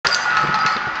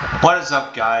What is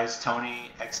up, guys?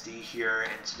 Tony XD here,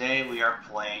 and today we are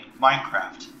playing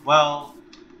Minecraft. Well,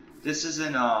 this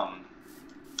isn't I'm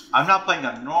not playing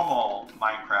a normal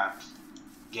Minecraft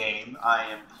game. I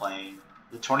am playing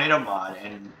the Tornado mod,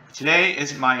 and today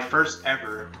is my first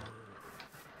ever.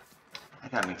 I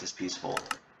gotta make this peaceful.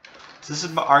 So this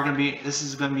is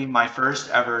gonna be my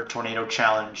first ever Tornado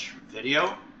Challenge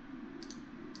video.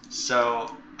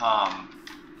 So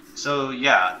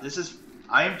yeah,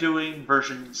 I am doing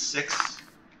version 6.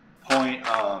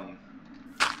 I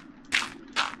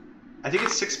think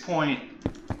it's 6.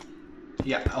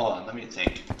 Yeah, hold on, let me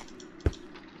think.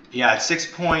 Yeah, it's 6.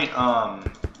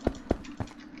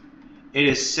 It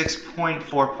is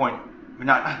 6.4.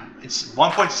 It's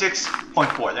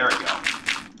 1.6.4. There we go.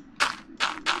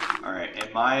 All right,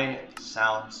 and my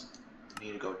sounds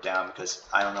need to go down because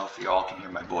I don't know if you all can hear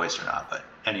my voice or not. But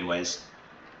anyways.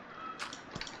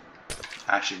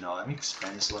 Actually, no, let me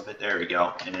expand this a little bit. There we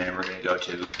go. And then we're going to go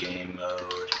to game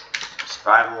mode,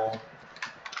 survival,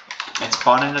 and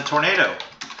spawn in a tornado.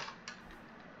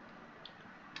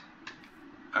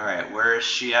 Alright, where is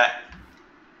she at?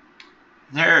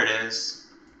 There it is.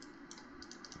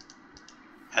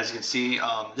 As you can see,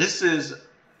 this is...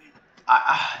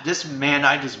 I just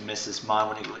miss this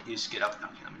mod when he used to get up.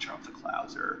 Okay, let me turn off the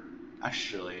clouds. Or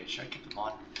actually, should I keep them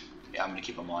on? Yeah, I'm going to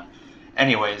keep them on.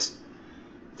 Anyways,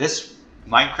 this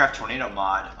Minecraft Tornado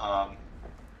mod,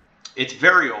 it's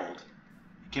very old.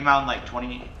 It came out in like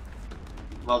 20...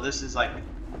 Well, this is like...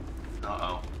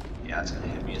 Uh-oh. Yeah, it's gonna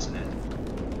hit me, isn't it?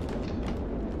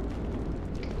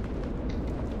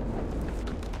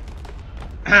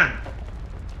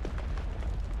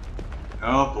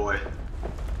 Oh boy.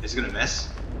 Is it gonna miss?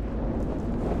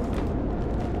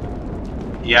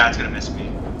 Yeah, it's gonna miss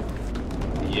me.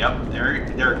 Yep, there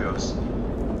it goes.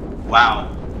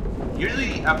 Wow.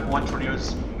 Usually F1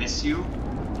 tornadoes miss you.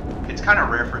 It's kind of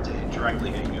rare for it to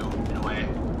directly hit you, in a way.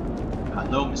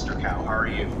 Hello, Mr. Cow. How are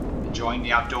you? Enjoying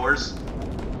the outdoors?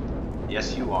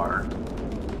 Yes, you are.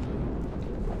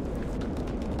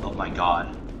 Oh my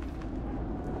god.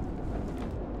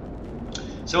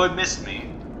 So it missed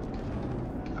me.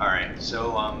 Alright,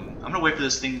 so I'm gonna wait for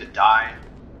this thing to die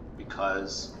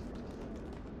because,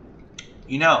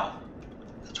 you know,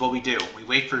 that's what we do. We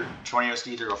wait for tornadoes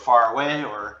to either go far away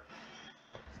or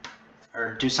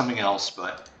do something else,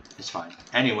 but it's fine.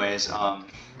 Anyways,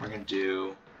 we're gonna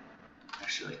do...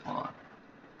 Actually, hold on.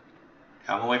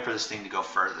 Yeah, I'm gonna wait for this thing to go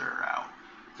further out.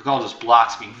 Look at all those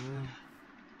blocks being...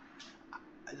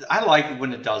 I like it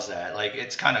when it does that. Like,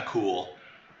 it's kind of cool.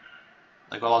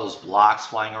 Like all those blocks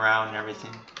flying around and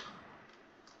everything.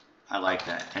 I like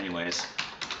that. Anyways,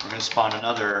 we're gonna spawn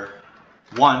another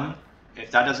one. If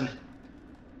that doesn't...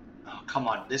 Oh, come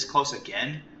on. This close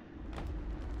again?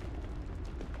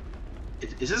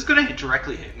 Is this gonna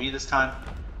directly hit me this time?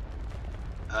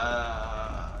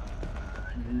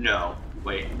 No.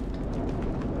 Wait.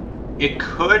 It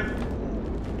could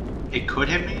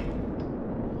hit me.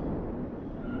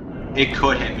 It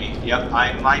could hit me. Yep,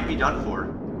 I might be done for.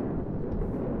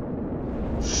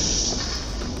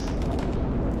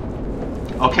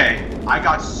 Okay, I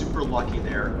got super lucky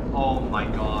there. Oh my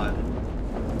god.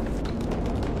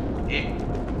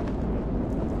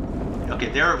 Okay,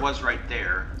 there it was right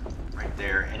there. Right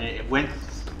there, and it went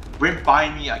by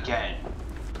me again.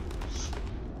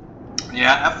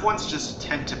 Yeah, F1s just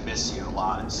tend to miss you a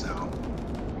lot, so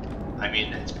I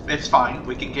mean it's fine.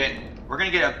 We're gonna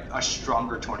get a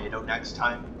stronger tornado next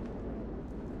time.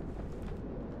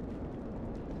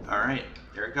 All right,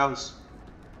 there it goes.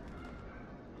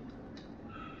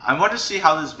 I want to see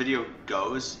how this video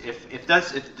goes. If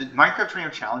the Minecraft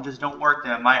Tornado challenges don't work,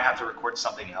 then I might have to record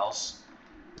something else.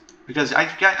 Because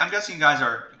I'm guessing you guys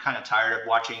are kind of tired of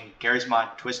watching Garry's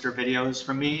Mod Twister videos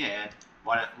from me and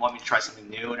want me to try something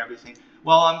new and everything.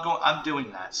 Well, I'm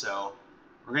doing that. So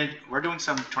we're doing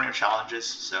some tornado challenges.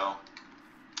 So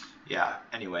yeah.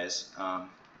 Anyways, all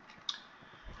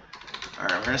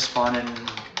right, we're gonna spawn in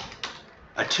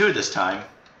a 2 this time.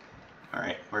 All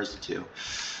right, where's the 2?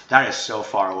 That is so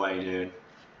far away, dude.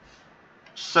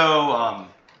 So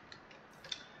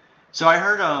so I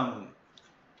heard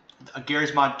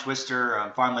Garry's Mod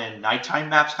Twister Farmland nighttime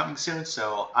map's coming soon,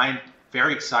 so I'm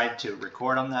very excited to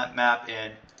record on that map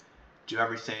and do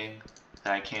everything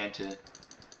that I can to...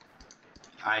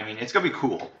 I mean, it's gonna be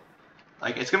cool.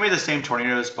 Like, it's gonna be the same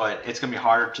tornadoes, but it's gonna be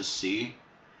harder to see.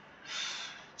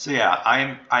 So yeah,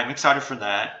 I'm excited for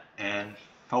that, and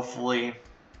hopefully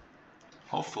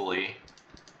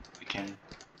we can,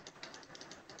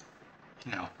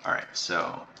 you know. All right,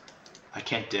 so I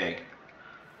can't dig.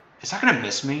 Is that gonna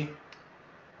miss me?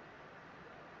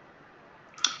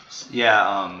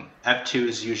 Yeah, F2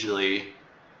 is usually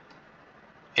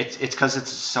It's because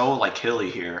it's so like hilly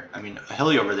here. I mean,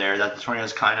 hilly over there that the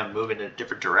tornado's kind of moving in a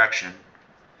different direction.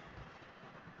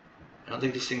 I don't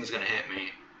think this thing's gonna hit me.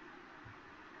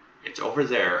 It's over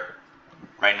there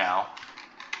right now.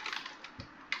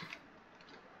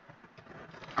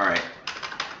 Alright.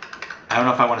 I don't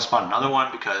know if I want to spawn another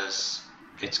one because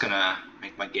it's gonna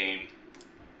make my game.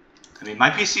 I mean,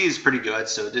 my PC is pretty good,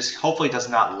 so this hopefully does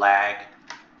not lag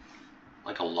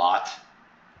like a lot.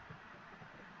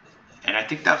 And I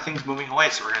think that thing's moving away,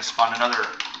 so we're gonna spawn another.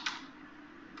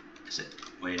 Is it?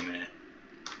 Wait a minute.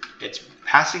 It's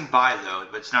passing by though,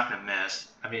 but it's not gonna miss.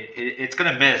 I mean, it's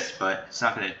gonna miss, but it's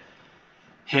not gonna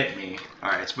hit me.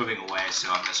 All right, it's moving away, so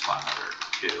I'm gonna spawn another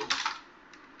 2.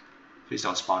 Please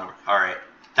don't spawn over. All right,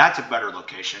 that's a better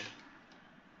location.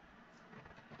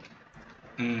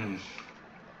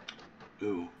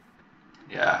 Ooh.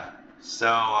 Yeah. So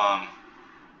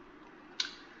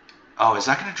oh, is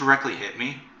that gonna directly hit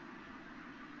me?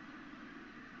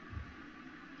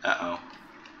 Uh-oh.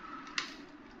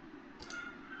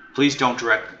 Please don't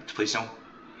please don't.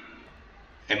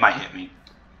 It might hit me.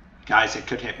 Guys, it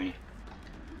could hit me.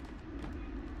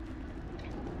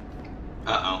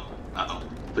 Uh-oh. Uh-oh.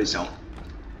 Please don't.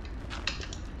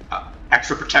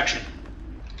 Extra protection.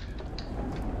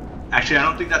 Actually, I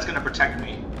don't think that's going to protect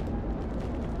me.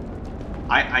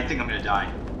 I think I'm going to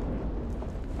die.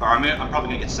 Or I'm probably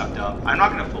going to get sucked up. I'm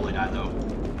not going to fully die, though.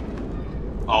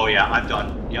 Oh, yeah, I'm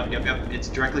done. Yep. It's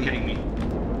directly hitting me.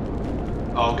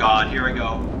 Oh, God. Here I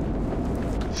go.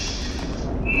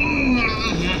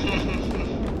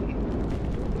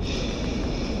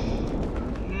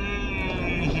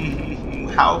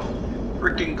 How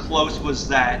freaking close was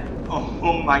that?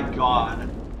 Oh my god.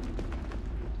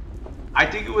 I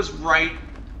think it was right.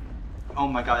 Oh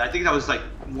my god. I think that was like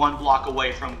 1 block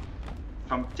away from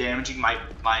damaging my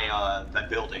that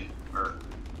building. Or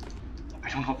I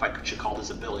don't know if I should call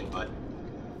this a building, but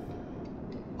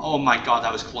oh my god,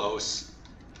 that was close.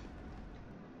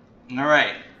 All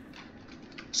right.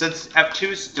 Since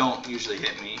F2s don't usually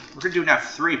hit me, we're gonna do an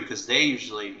F3 because they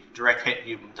usually direct hit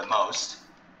you the most.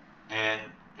 And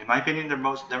in my opinion, they're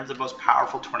the most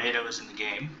powerful tornadoes in the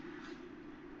game.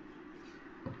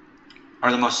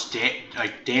 Or the most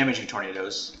damaging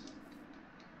tornadoes.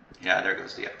 Yeah, there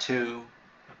goes the F2.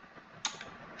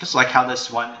 Just like how this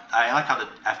one, I like how the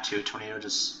F2 tornado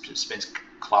just spins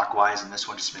clockwise, and this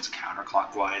one just spins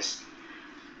counterclockwise.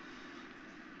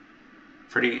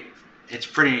 It's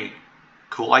pretty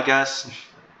cool, I guess.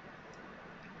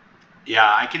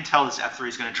 Yeah, I can tell this F3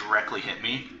 is going to directly hit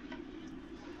me.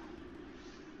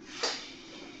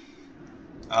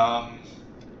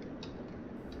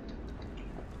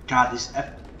 God,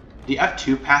 the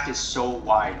F2 path is so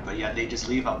wide, but yeah, they just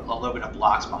leave a little bit of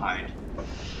blocks behind.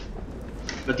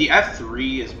 But the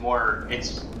F3 is more,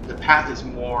 the path is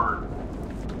more,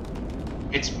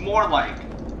 it's more like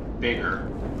bigger,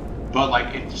 but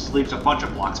like it just leaves a bunch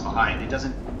of blocks behind. It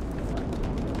doesn't,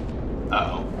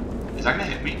 uh-oh, is that gonna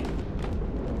hit me?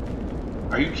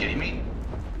 Are you kidding me?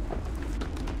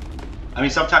 I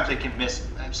mean, sometimes they can miss,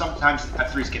 sometimes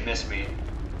F3s can miss me,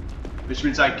 which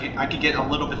means I can get a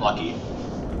little bit lucky.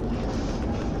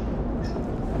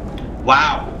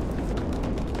 Wow.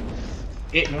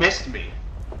 It missed me.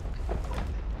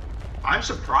 I'm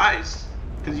surprised,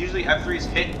 because usually F3s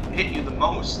hit you the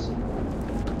most.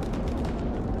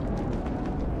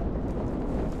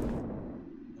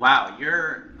 Wow,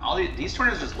 these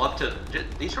tornadoes just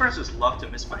love to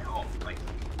miss my home. Like,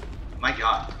 my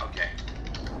god. Okay.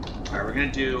 All right, we're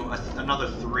gonna do another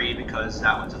 3 because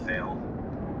that one's a fail.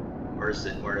 Where is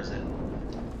it?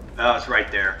 Oh, it's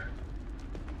right there.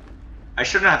 I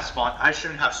shouldn't have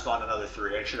spawned another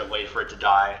 3. I should have waited for it to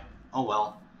die. Oh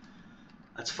well.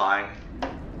 That's fine.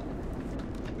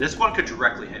 This one could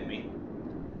directly hit me.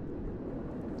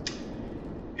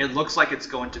 It looks like it's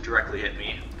going to directly hit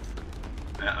me.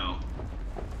 Uh-oh.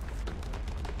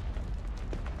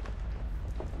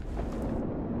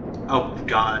 Oh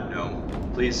god, no.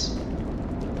 Please.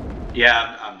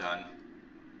 Yeah, I'm done.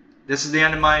 This is the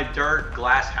end of my dirt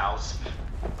glass house.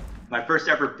 My first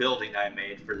ever building that I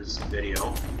made for this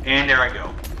video. And there I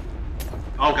go.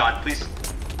 Oh god, please.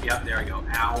 Yep, there I go.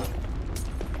 Ow.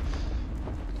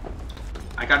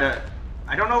 I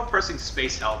don't know if pressing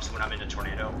space helps when I'm in a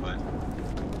tornado, but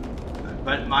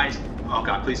oh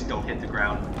god, please don't hit the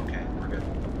ground. Okay, we're good.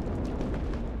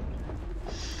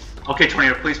 Okay,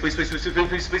 tornado, please,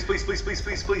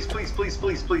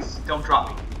 don't drop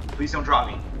me. Please don't drop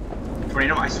me.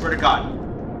 Tornado, I swear to god.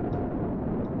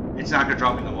 It's not gonna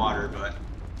drop me in the water, but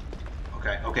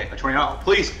okay, a tornado,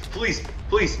 please.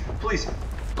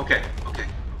 Okay,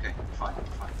 fine.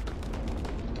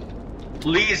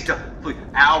 Please don't, please,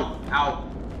 ow.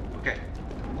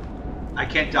 I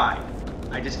can't die.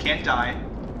 I just can't die.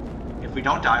 If we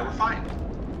don't die, we're fine.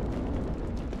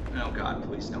 Oh God,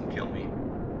 please don't kill me.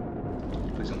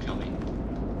 Please don't kill me.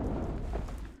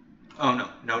 Oh no,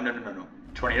 no, no, no, no, no.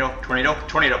 Tornado, tornado,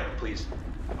 tornado, please.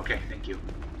 Okay, thank you.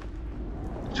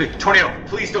 Sweet, tornado,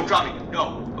 please don't drop me.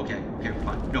 No, okay, okay, we're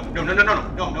fine. No, no, no, no, no,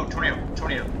 no, no, no, tornado,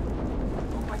 tornado.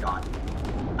 Oh my God.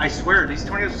 I swear, these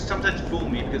tornadoes sometimes fool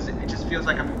me because it just feels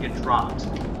like I'm gonna get dropped.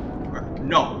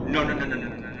 No, no, no, no, no, no, no,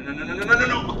 no, no, no, no, no,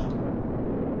 no, no.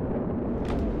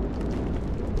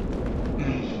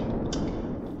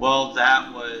 Well,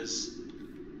 that was,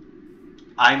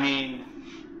 I mean,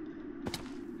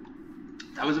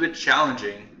 that was a bit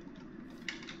challenging.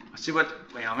 Let's see what,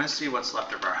 wait, I'm gonna see what's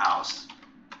left of our house.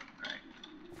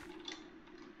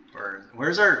 All right.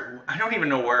 Where's our, I don't even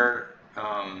know where,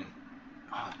 oh,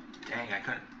 dang, I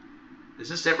couldn't, is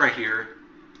this it right here?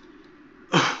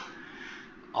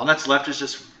 All that's left is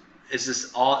just, is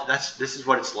this all, this is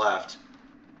what it's left.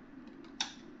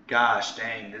 Gosh,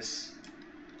 dang,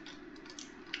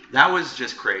 that was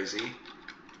just crazy.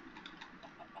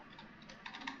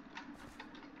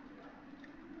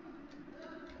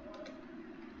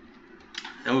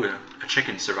 Oh, a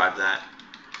chicken survived that.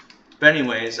 But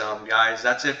anyways, guys,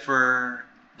 that's it for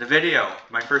the video.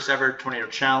 My first ever tornado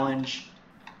challenge.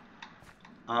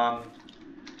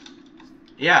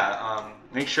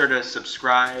 Make sure to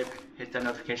subscribe, hit that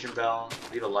notification bell,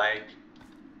 leave a like,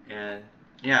 and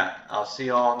yeah, I'll see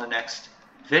you all in the next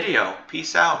video.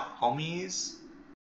 Peace out, homies.